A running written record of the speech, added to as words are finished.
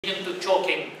انتو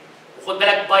تشوكينج، وخد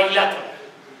بالك بايلاترال،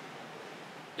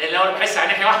 لان لو انا بحس على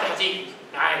ناحيه واحده هتيجي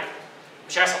معايا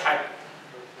مش هيحصل حاجه.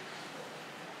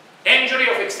 انجري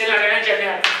اوف اكسترنال رينجر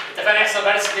نيرف، اتفقنا يحصل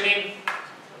باراليسيس لمين؟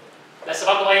 بس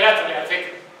برضه بايلاترال على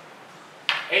فكره.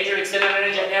 انجري اكسترنال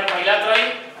رينجر نيرف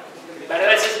بايلاترالي،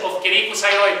 paralysis of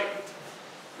cricothyroid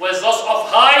with loss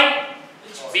of high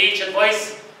speech and voice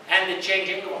and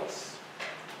changing voice.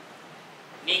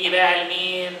 نيجي بقى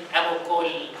لمين؟ ابو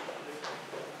الكل.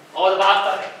 هو ده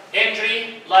بقى اكتر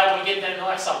انجري لايبل جدا ان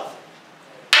هو يحصل.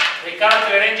 recurrent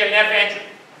laryngeal nerve injury.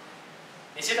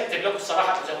 نسيت اكتب لكم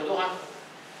الصراحه تزودوها.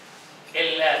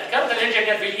 الكارت laryngeal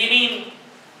nerve اليمين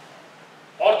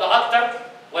عرضه اكتر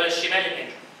ولا الشمال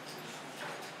الانجري؟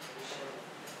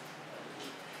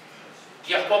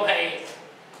 يحكمها ايه؟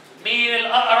 مين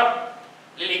الاقرب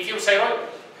للانفيروثايرويد؟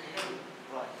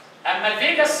 اما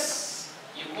الفيجاس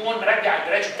يكون مرجع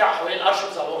البرانش بتاعه حوالين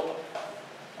الارشفز اورطه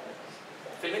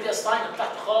في الميديا ستاين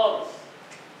تحت خالص،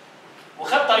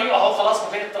 وخد طريقه اهو خلاص ما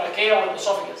بين التراكيه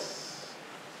والاسوفيجاس.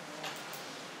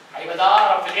 هيبقى ده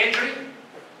اقرب في الانجري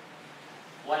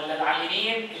ولا اللي على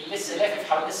اليمين اللي لسه لافف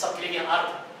حوالين السبكليفيان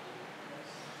ارتر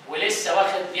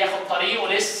ولسه بياخد طريقه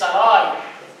لسه رايح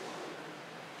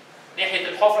ناحيه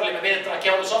الحفره اللي ما بين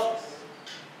التراكيه والاسوفيجاس؟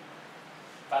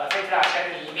 فعلى فكره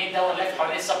عشان اليمين ده لافف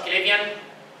حوالين السبكليفيان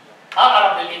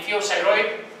اقرب للانفيروثايرويد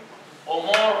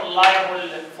ومور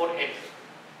لايبل فور انجري.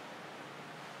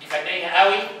 دي فنيه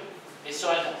قوي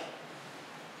السؤال ده.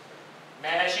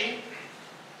 ماشي.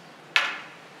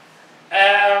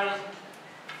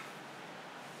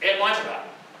 المهم بقى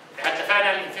احنا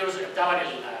اتفقنا الانفيروز بتاع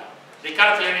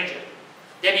الريكارنت لارنجر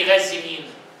ده بيغذي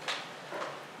مين؟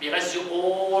 بيغذي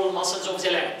all muscles of the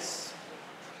larynx.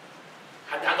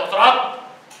 حد عنده اعتراض؟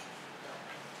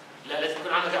 لا لازم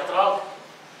يكون عندك اعتراض.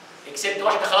 اكسبت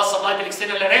واحده خلاص سبلايت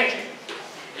بالاكسترنال لارنجر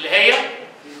اللي هي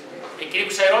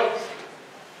الكريكوثايرويد.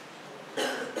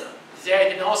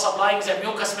 زائد ان هو سبلاينج ذا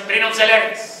ميوكس ممبرين اوف ذا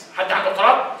لارنكس. حد عنده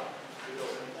اعتراض؟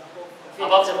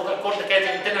 اباف ذا فوكال كورد كانت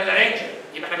الانترنال لارنجر،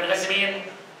 يبقى احنا بنغذي مين؟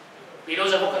 بيلو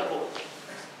ذا فوكال كورد.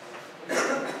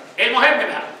 المهم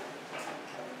بقى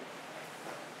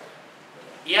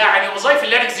يعني وظائف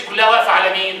اللارنكس دي كلها واقفه على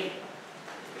مين؟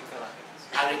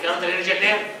 على الريكارنت لارنجر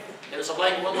نيرف اللي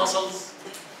سبلاينج وول ماسلز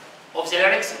اوف ذا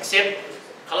لارنكس اكسبت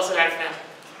خلاص اللي عرفناه.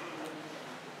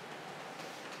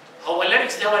 هو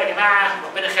اللارنكس ده يا جماعه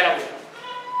ربنا خلقه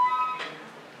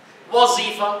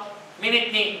وظيفه من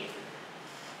اتنين.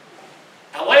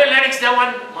 اولا اللارنكس ده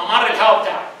ممر الهواء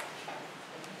بتاعك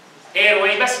اير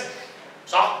واي بس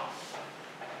صح؟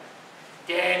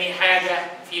 تاني حاجه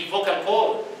في الفوكال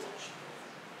كورد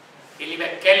اللي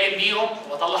بتكلم بيهم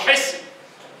واطلع حسي،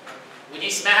 ودي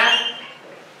اسمها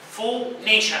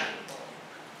فونيشن.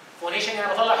 فونيشن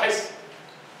يعني بطلع حسي.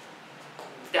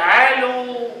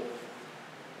 تعالوا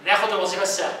ناخد الوظيفه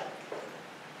السهله.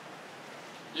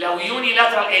 لو يوني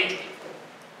لاترال انجري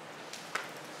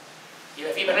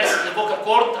يبقى في برنامج للفوكال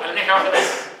كورد على ناحيه واحده بس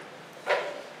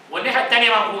والناحيه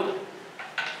الثانيه موجوده.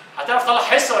 هتعرف تطلع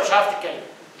حس ولا مش هتعرف تتكلم؟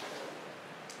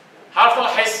 هعرف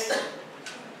اطلع حس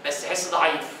بس حس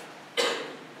ضعيف.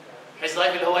 حس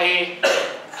ضعيف اللي هو ايه؟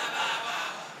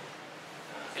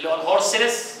 اللي هو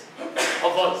الهورسنس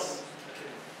اوف فويس.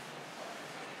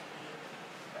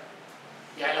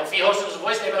 يعني لو في هورسنس اوف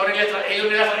فويس يبقى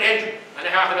يوني لاترال انجري على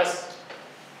ناحيه واحده بس.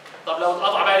 طب لو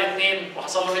اتقطع بقى الاثنين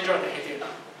وحصل له انجري على الناحيتين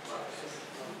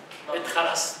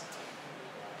اتخرست.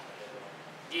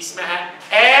 دي اسمها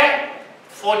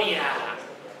افونيا.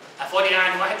 افونيا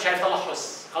يعني واحد مش عارف يطلع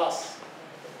حس خلاص.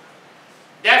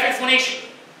 ده في الفونيشن.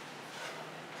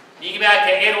 نيجي بقى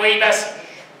كاير واي باسج.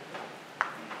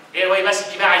 اير واي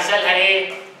باسج دي بقى عايزه لها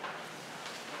ايه؟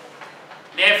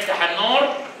 نفتح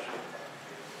النور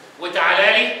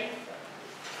وتعالى لي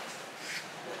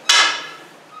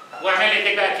واعمل لي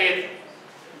ايديك بقى كده.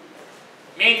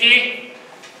 مين دي؟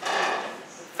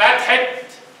 فتحه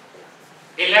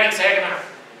اللارنكس يا جماعه.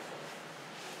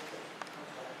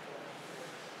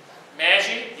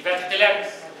 ماشي؟ دي فتحه اللارنكس.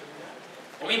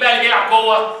 ومين بقى اللي بيلعب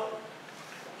جوه؟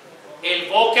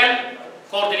 الفوكال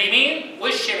كورد اليمين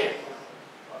والشمال.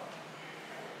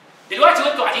 دلوقتي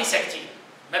وانتوا قاعدين ساكتين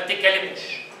ما بتتكلموش،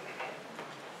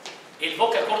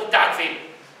 الفوكال كورد بتاعك فين؟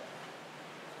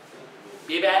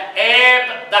 بيبقى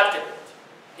ابدكتد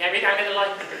يعني بعيد عن الميدل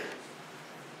لاين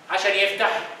عشان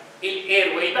يفتح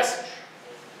الاير واي باسج.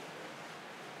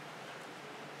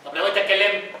 طب لو انت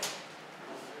اتكلمت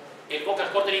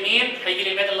الفوكال كورد اليمين هيجي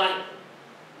للميدل لاين،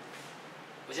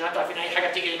 وزي ما انتوا عارفين اي حاجه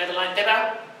بتيجي للميدل لاين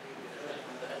تبقى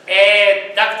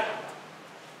ابدكتد.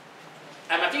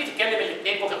 اما تيجي تتكلم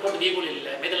الاثنين فوكال كورد بيجوا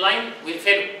للميدل لاين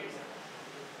ويقفلوا،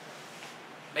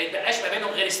 ما يتبقاش ما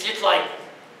بينهم غير سليت لاين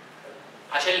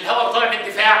عشان الهواء اللي طالع من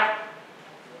الدفاع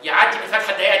يعدي من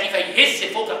الفتحه الضيقه دي فيهز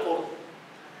الفوكال كورد،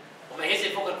 وما يهز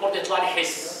الفوكال كورد يطلع لي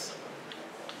حس.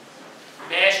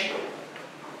 ماشي؟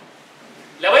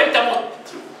 لو انت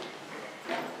مت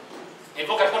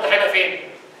الفوكال كورد هيبقى فين؟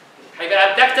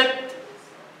 هيبقى ابدكتد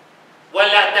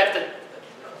ولا ابدكتد؟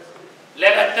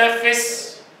 لا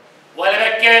بتنفس ولا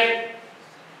بتكلم،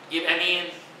 يبقى مين؟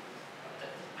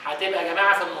 هتبقى يا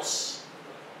جماعه في النص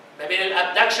ما بين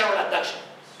الابدكشن والابدكشن،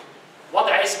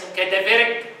 وضع اسمه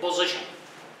كادافيريك بوزيشن.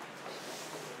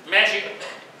 ماشي؟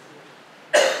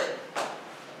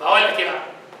 بقول لك ايه بقى؟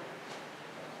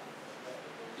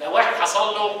 لو واحد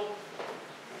حصل له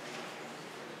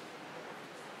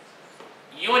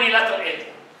يونيلاترال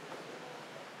انجري،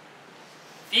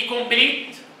 في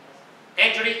كومبليت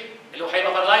انجري اللي هو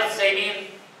هيبقى بارالايز زي مين؟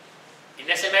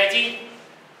 الناس الميتين.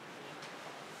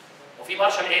 وفي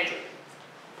بارشال انجري.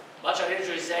 بارشال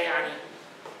انجري ازاي يعني؟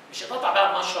 مش هتقطع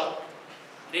بقى بمشرط،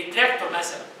 ريتراكتور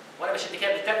مثلا، وانا بشد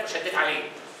كده بالريتراكتور شديت عليه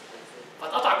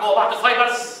فتقطع جوه بعض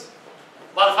الفايبرز،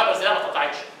 بعض الفايبرز دي ما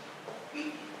اتقطعتش،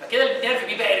 فكده النيرف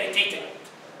بيبقى اريتيتد.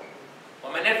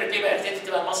 وما النيرف بيبقى اريتيتد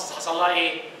تبقى المصل حصل لها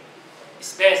ايه؟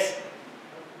 سباس،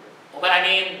 وبقى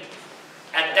مين؟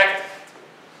 ادكت.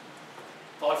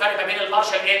 فهو الفرق ما بين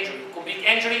البارشال انجري والكومبليت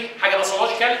انجري حاجه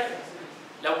باثولوجيكال.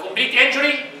 لو كومبليت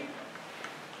انجري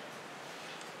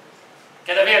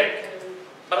كادافيريك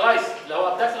بارالايز اللي هو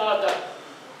ابدكت ولا ابدكت.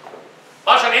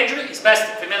 بارشال انجري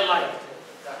سباستيك في الميدل لاين.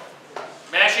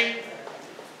 ماشي؟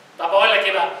 طب اقول لك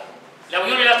ايه بقى؟ لو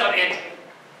يونيلاترال انجري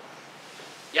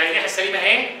يعني الناحيه السليمه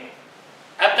اهي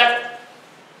ابدكت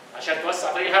عشان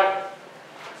توسع طريق الهواء.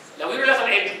 لو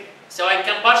يونيلاترال انجري سواء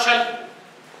كان بارشال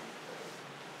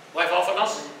واقف اهو في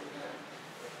النص،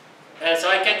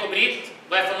 سواء كان كومبليت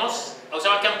واقف في النص، او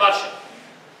سواء كان بارشال،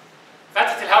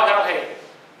 فتحه الهواء جرى هي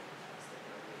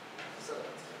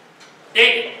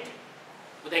ضيقت،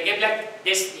 وده يجيب لك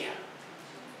ديسنيا،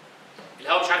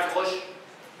 الهواء مش عارف يخش.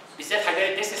 بالذات حاجات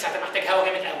الديسنيا ساعتها محتاج هواء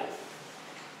جامد قوي.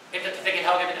 امتى بتحتاج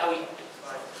الهواء جامد قوي؟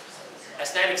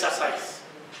 اثناء الاكسرسايز.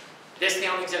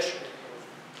 ديسنيا والاكزرشن.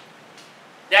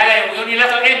 ده لو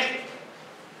يونيلاترال انجري.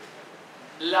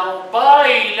 لو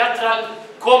بايلاترال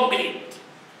كومبليت،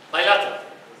 بايلاترال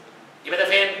يبقى ده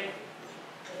فين؟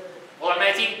 وضع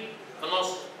الميتين في النص،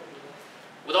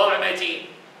 وده وضع الميتين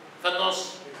في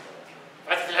النص.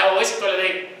 فتحة الهواء وسط ولا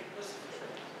ضيق؟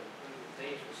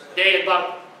 ضيق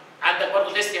برضه. عندك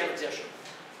برضه ديسنيا والاكزرشن.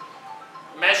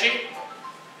 ماشي؟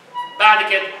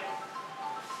 بعد كده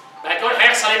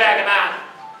هيحصل ايه بقى يا جماعه؟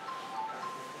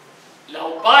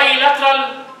 لو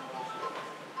بايلاترال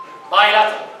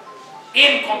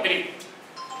انكمبليت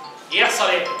يحصل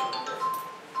ايه؟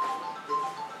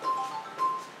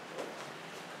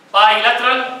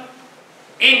 بايلاترال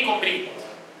انكمبليت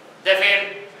ده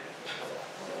فين؟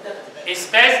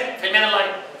 سباز في الميدل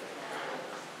لاين،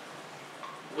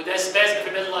 وده سباز في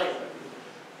الميدل لاين،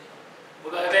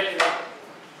 وبقى بالي ده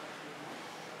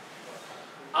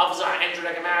افظع انجري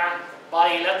يا جماعه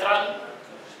بايلاترال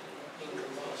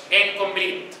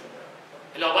انكمبليت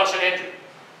اللي هو بارشال انجري.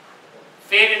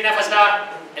 فين النفس بقى؟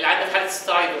 اللي عنده في حاله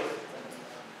سترايدر،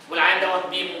 والعين دوت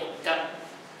بيموت.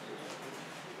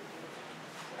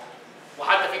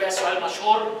 وحتى في بقى سؤال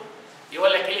مشهور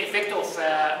يقول لك ايه الايفكت اوف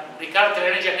ريكارنت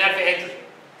لارنجيال نيرف انجري؟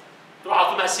 تروح على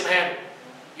طول مقسمها له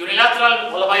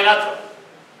يونيلاترال ولا بايلاترال؟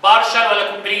 بارشال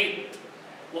ولا كومبليت؟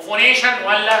 وفونيشن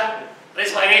ولا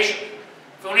ريسبيريشن؟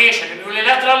 فونيشن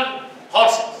اليونيلاترال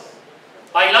هورسز،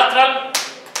 بايلاترال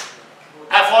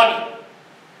افوني.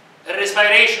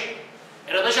 الريسبيريشن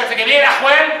الريدوشن في جميع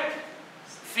الاحوال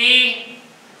في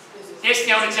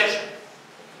ديسنيا والاكزرشن.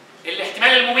 الاحتمال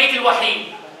المميت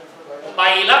الوحيد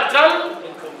بايلاترال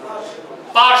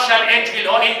بارشال انجري اللي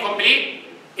هو انكمبليت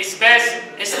سباز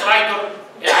سترايدر